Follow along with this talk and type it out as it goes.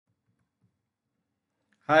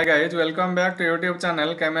Hi guys, welcome back to YouTube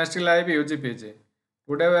channel Chemistry Live UGPG.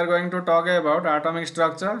 Today we are going to talk about atomic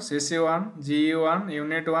structure CC1, GE1,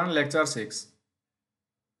 Unit 1, Lecture 6.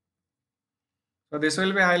 So this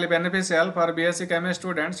will be highly beneficial for BSc Chemistry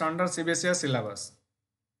students under CBCS syllabus.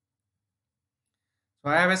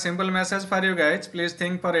 So I have a simple message for you guys. Please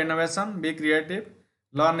think for innovation, be creative,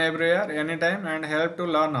 learn everywhere, anytime and help to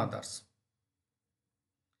learn others.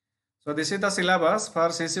 So this is the syllabus for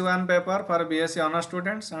CC1 paper for BSc Honors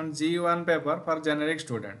students and GE1 paper for generic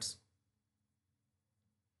students.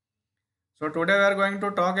 So today we are going to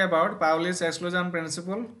talk about Pauli's exclusion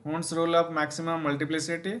principle, Hund's rule of maximum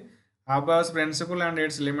multiplicity, Haber's principle and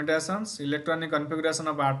its limitations, electronic configuration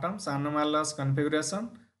of atoms, anomalous configuration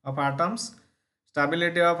of atoms,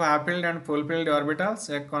 stability of half-filled and full-filled orbitals,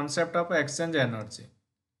 a concept of exchange energy.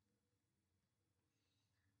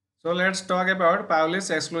 So let's talk about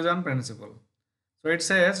Pauli's exclusion principle. So it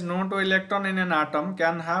says no two electron in an atom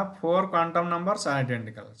can have four quantum numbers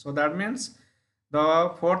identical. So that means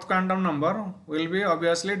the fourth quantum number will be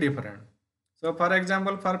obviously different. So for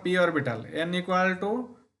example, for p orbital, n equal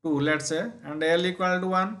to 2 let's say and l equal to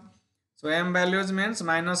 1. So m values means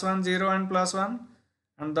 -1, 0 and +1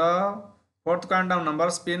 and the fourth quantum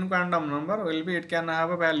number, spin quantum number will be, it can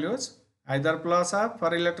have values either +half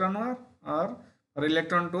for electron 1 or for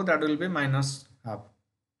electron 2 that will be -half.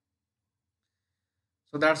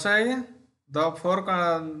 So that's why the four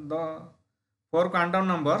quantum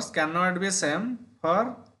numbers cannot be same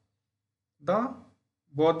for the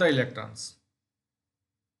both the electrons.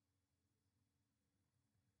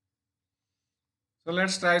 So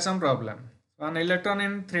let's try some problem. So an electron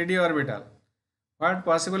in 3D orbital. What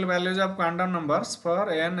possible values of quantum numbers for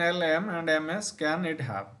n, l, m and ms can it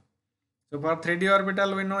have? So for 3D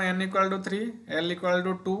orbital we know n equal to 3, l equal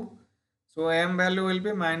to 2. So m value will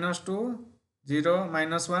be -2, 0,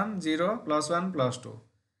 -1, 0, +1, +2.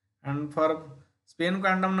 And for spin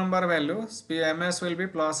quantum number value, ms will be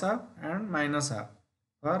 +half and -half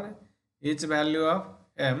for each value of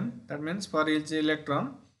m. That means for each electron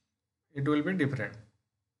it will be different.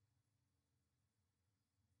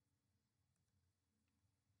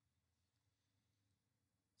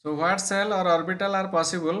 So what cell or orbital are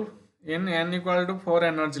possible in n equal to 4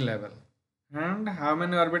 energy level and how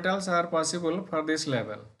many orbitals are possible for this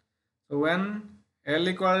level? So when n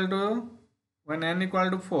equal to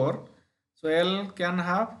 4, so L can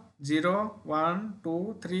have 0, 1,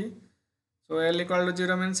 2, 3. So L equal to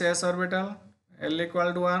 0 means s orbital, L equal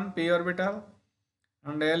to 1 p orbital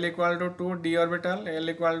and L equal to 2 d orbital, L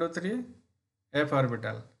equal to 3 f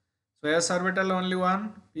orbital. So s orbital only 1,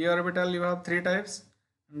 p orbital you have 3 types,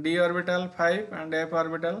 d orbital 5 and f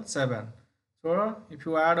orbital 7. So if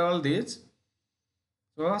you add all these,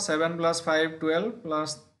 so 7 plus 5 12 plus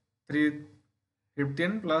 3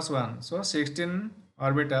 15 plus 1. So 16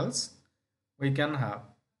 orbitals we can have.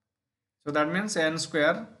 So that means n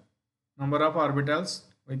square number of orbitals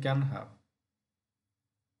we can have.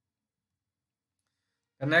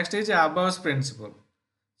 The next is Abba's principle.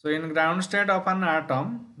 So in ground state of an atom,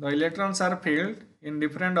 the electrons are filled in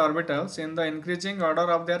different orbitals in the increasing order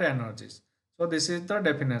of their energies. So this is the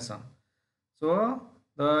definition. So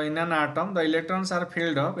in an atom, the electrons are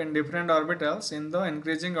filled up in different orbitals in the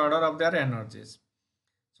increasing order of their energies.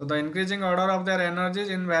 So the increasing order of their energies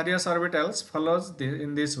in various orbitals follows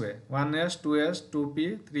in this way: 1s, 2s, 2p,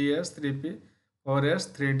 3s, 3p, 4s,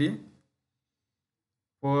 3d,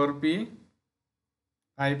 4p,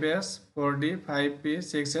 5s, 4d, 5p,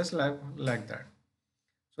 6s, like that.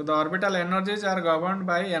 So the orbital energies are governed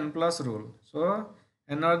by n plus rule. So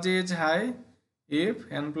energy is high if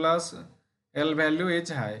n plus l value is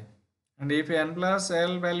high, and if n plus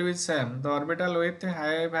l value is same, the orbital with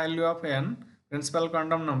high value of n, principal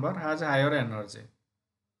quantum number, has higher energy.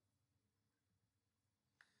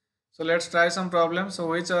 So let's try some problems. So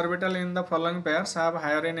which orbital in the following pairs have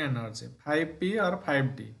higher in energy, 5p or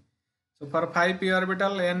 5d? So for 5p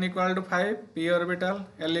orbital, n equal to 5, p orbital,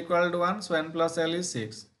 l equal to 1, so n plus l is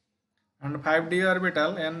 6. And 5d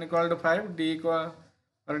orbital, n equal to 5, d equal,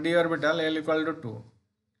 for d orbital, l equal to 2.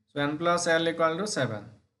 So n plus l equal to 7.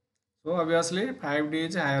 So obviously 5d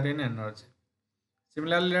is higher in energy.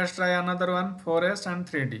 Similarly, let's try another one, 4s and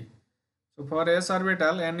 3d. So for s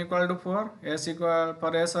orbital, n equal to 4,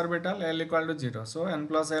 for s orbital, l equal to 0. So n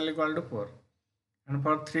plus l equal to 4. And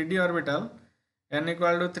for 3d orbital, n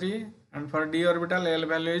equal to 3 and for d orbital, l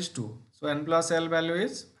value is 2. So n plus l value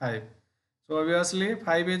is 5. So obviously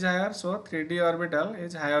 5 is higher, so 3d orbital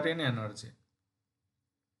is higher in energy.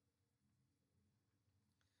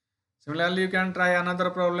 Similarly, you can try another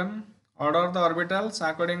problem. Order the orbitals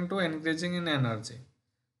according to increasing in energy.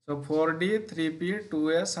 So 4d, 3p,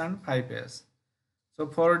 2s and 5s. So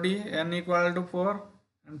for d n equal to 4,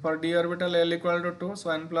 and for d orbital L equal to 2, so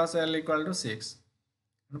n plus L equal to 6.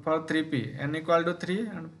 And for 3p n equal to 3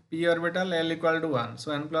 and p orbital L equal to 1,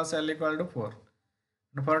 so n plus L equal to 4.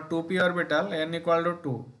 And for 2p orbital n equal to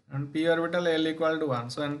 2 and p orbital L equal to 1,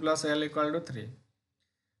 so n plus L equal to 3.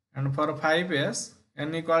 And for 5s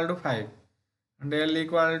n equal to 5 and L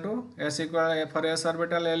equal to s equal, for s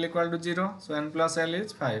orbital L equal to 0, so n plus L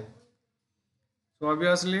is 5. So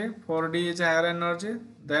obviously 4d is higher energy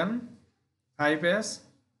than 5s,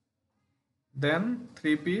 then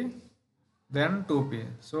 3p, then 2p.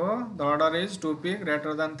 So the order is 2p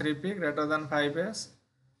greater than 3p greater than 5s,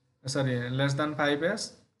 sorry, less than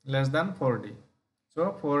 5s, less than 4d.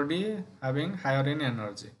 So 4d having higher in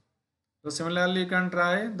energy. So similarly you can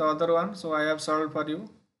try the other one. So I have solved for you.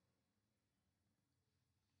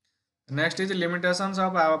 Next is limitations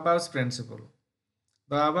of Abba's principle.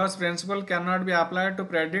 The Abba's principle cannot be applied to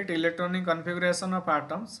predict electronic configuration of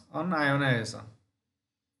atoms on ionization.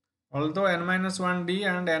 Although n-1d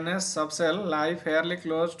and ns subcell lie fairly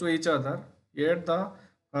close to each other, yet the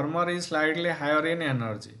former is slightly higher in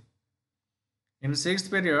energy. In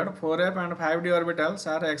sixth period, 4f and 5d orbitals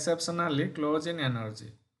are exceptionally close in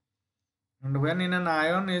energy. And when in an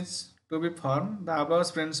ion is to be formed, the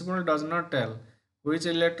Abba's principle does not tell which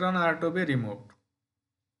electron are to be removed.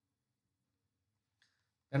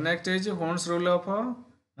 The next is Hund's rule of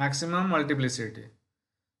maximum multiplicity.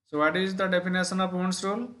 So what is the definition of Hund's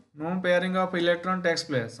rule? No pairing of electron takes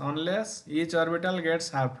place unless each orbital gets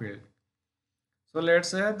half filled. So let's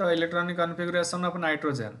say the electronic configuration of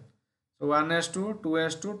nitrogen. So 1s2,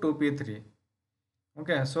 2s2, 2p3.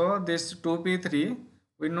 Okay, so this 2p3,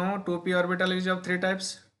 we know 2p orbital is of three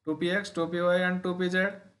types, 2px, 2py and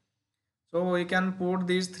 2pz. So we can put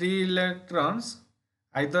these three electrons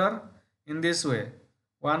either in this way,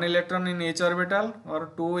 one electron in each orbital,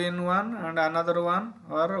 or two in one and another one,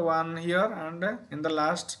 or one here and in the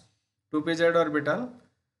last 2pz orbital,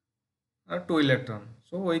 two electron.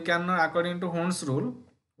 So we cannot, according to Hund's rule,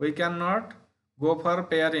 we cannot go for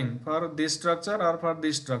pairing for this structure or for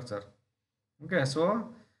this structure. Okay, so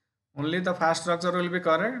only the first structure will be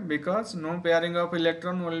correct because no pairing of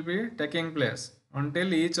electron will be taking place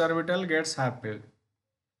until each orbital gets half filled.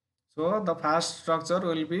 So the first structure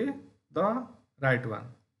will be the right one.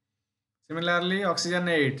 Similarly, oxygen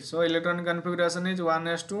 8. So electronic configuration is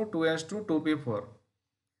 1s2, 2s2, 2p4.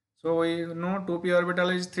 So we know 2p orbital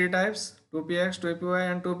is three types, 2px,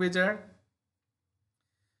 2py and 2pz.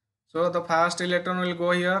 So the first electron will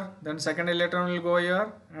go here, then second electron will go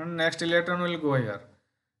here and next electron will go here.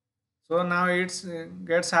 So now it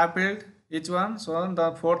gets half filled each one, so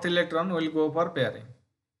the fourth electron will go for pairing.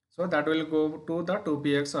 So that will go to the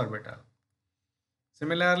 2px orbital.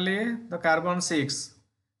 Similarly, the carbon 6.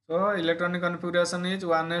 So electronic configuration is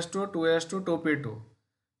 1s2, 2s2, 2p2.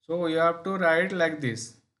 So we have to write like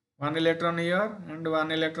this, one electron here and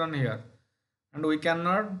one electron here, and we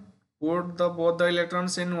cannot put both the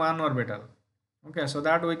electrons in one orbital. Okay, so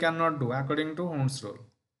that we cannot do according to Hund's rule.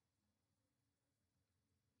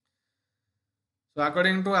 So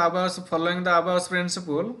according to following the Abba's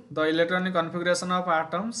principle, the electronic configuration of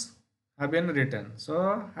atoms have been written.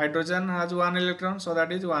 So hydrogen has one electron, so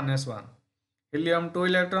that is 1s1. Helium 2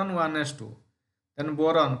 electron, 1s2. Then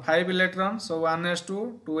boron 5 electrons, so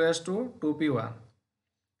 1s2, 2s2, 2p1.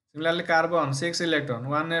 Similarly carbon 6 electron,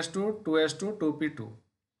 1s2, 2s2, 2p2.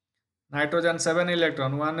 Nitrogen 7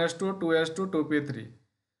 electron, 1s2, 2s2, 2p3.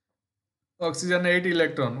 Oxygen 8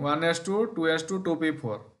 electron, 1s2, 2s2,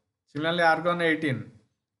 2p4. Similarly argon 18,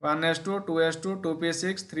 1s2, 2s2,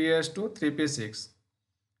 2p6, 3s2, 3p6.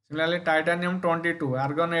 Similarly titanium 22,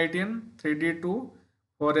 argon 18, 3d2,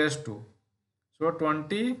 4s2. So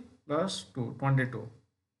 20 plus 2, 22.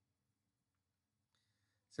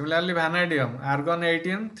 Similarly vanadium, argon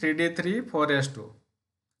 18, 3d3, 4s2.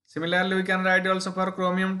 Similarly we can write also for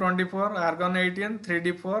chromium 24, argon 18,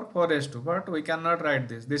 3d4, 4s2, but we cannot write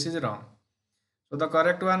this. This is wrong. So the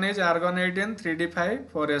correct one is argon 18,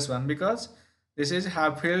 3d5, 4s1 because this is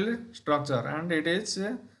half filled structure and it is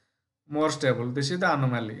more stable. This is the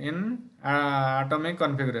anomaly in atomic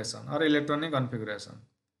configuration or electronic configuration.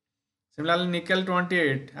 Similarly nickel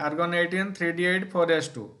 28, argon 18, 3d8,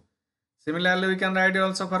 4s2. Similarly we can write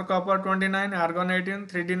also for copper 29, argon 18,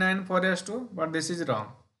 3d9, 4s2, but this is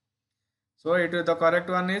wrong. So the correct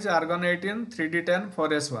one is argon 18, 3d10,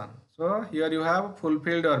 4s1. So here you have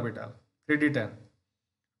fulfilled orbital 3d10.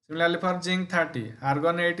 Similarly for zinc 30,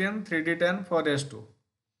 argon 18, 3d10, 4s2.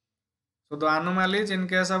 So the anomalies in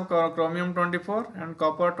case of chromium 24 and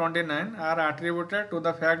copper 29 are attributed to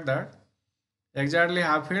the fact that exactly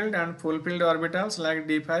half filled and fulfilled orbitals like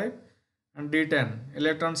d5 and d10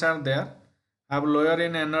 electrons are there. have lower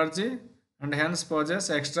in energy and hence possess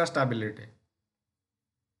extra stability.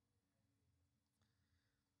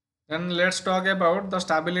 Then let's talk about the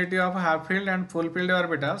stability of half-filled and full-filled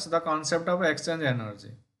orbitals, the concept of exchange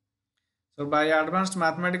energy. So by advanced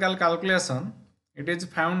mathematical calculation, it is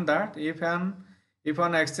found that if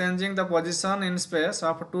on exchanging the position in space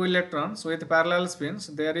of two electrons with parallel spins,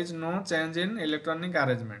 there is no change in electronic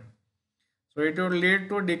arrangement. So it would lead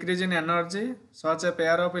to decrease in energy. Such a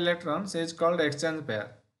pair of electrons is called exchange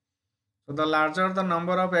pair. So the larger the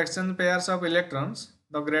number of exchange pairs of electrons,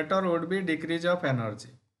 the greater would be decrease of energy.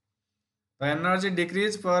 The energy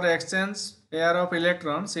decrease per exchange pair of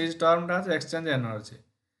electrons is termed as exchange energy.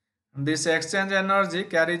 And this exchange energy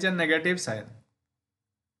carries a negative sign.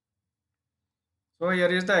 So here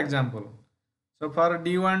is the example. So for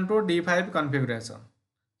D1 to D5 configuration.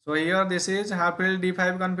 So here this is half-filled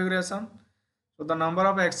D5 configuration. So the number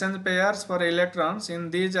of exchange pairs for electrons in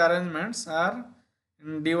these arrangements are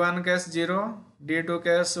in D1 case 0, D2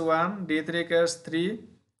 case 1, D3 case 3,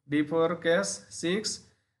 D4 case 6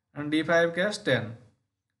 and D5 case 10.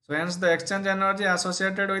 So hence the exchange energy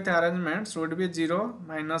associated with arrangements would be 0,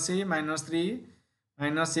 minus E, minus 3,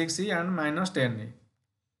 minus 6E and minus 10E.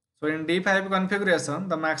 So in D5 configuration,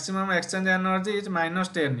 the maximum exchange energy is minus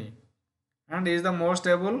 10E and is the most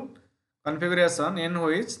stable configuration in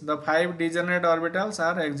which the 5 degenerate orbitals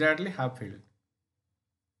are exactly half-filled.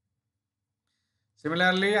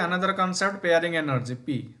 Similarly, another concept, pairing energy,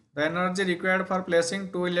 P. The energy required for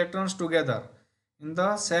placing two electrons together in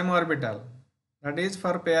the same orbital, that is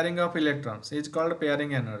for pairing of electrons, is called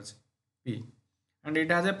pairing energy, P. And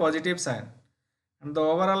it has a positive sign. And the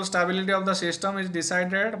overall stability of the system is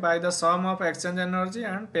decided by the sum of exchange energy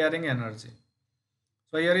and pairing energy.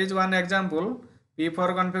 So here is one example,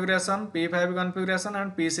 P4 configuration, P5 configuration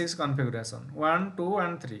and P6 configuration, 1, 2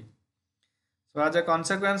 and 3. So as a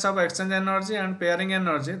consequence of exchange energy and pairing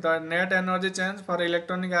energy, the net energy change for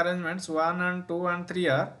electronic arrangements 1 and 2 and 3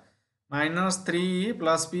 are minus 3E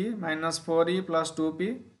plus P, minus 4E plus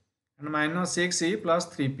 2P and minus 6E plus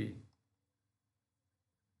 3P.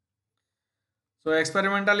 So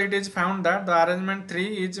experimentally it is found that the arrangement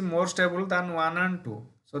 3 is more stable than 1 and 2.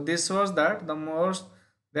 So this shows that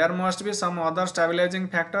there must be some other stabilizing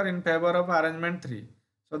factor in favor of arrangement 3.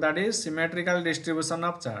 So that is symmetrical distribution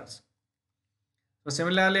of charge. So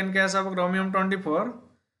similarly in case of chromium 24,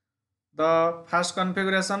 the first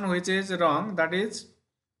configuration which is wrong, that is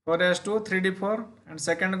 4s2 3d4 and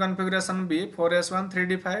second configuration B 4s1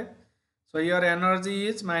 3d5. So here energy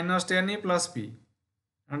is minus 10E plus P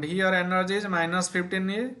and here energy is minus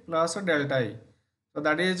 15E plus delta E. So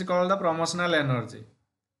that is called the promotional energy.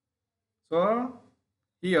 So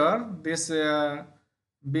here this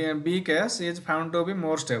B case is found to be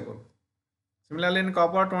more stable. Similarly in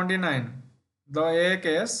copper 29, the A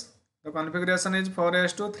case, the configuration is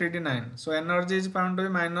 4s2 3d9. So energy is found to be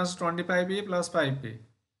minus 25E plus 5P.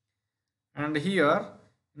 And here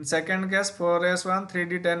in second case 4s1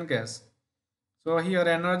 3d10 case. So here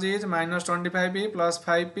energy is minus 25P plus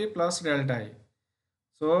 5P plus delta E.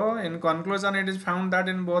 So in conclusion it is found that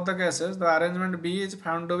in both the cases the arrangement B is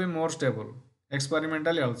found to be more stable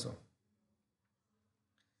experimentally also.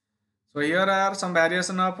 So here are some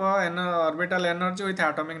variation of orbital energy with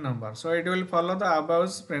atomic number. So it will follow the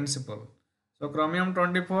above principle. So chromium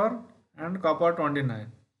 24 and copper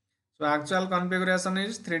 29. So actual configuration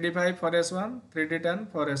is 3d5 4s1, 3d10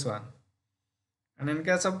 4s1. And in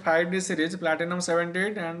case of 5d series, platinum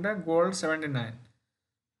 78 and gold 79.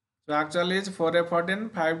 So actually is 4f14,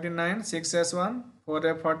 5d9, 6s1,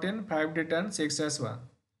 4f14, 5d10, 6s1.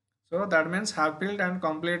 So that means half-filled and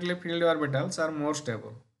completely filled orbitals are more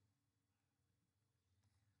stable.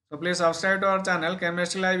 So please subscribe to our channel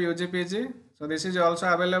Chemistry Live UGPG. So this is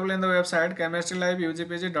also available in the website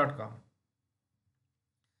chemistryliveugpg.com.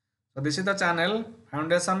 So this is the channel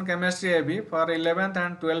Foundation Chemistry AB for 11th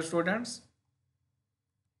and 12th students.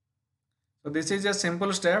 So this is a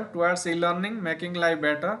simple step towards e-learning, making life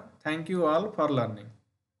better. Thank you all for learning.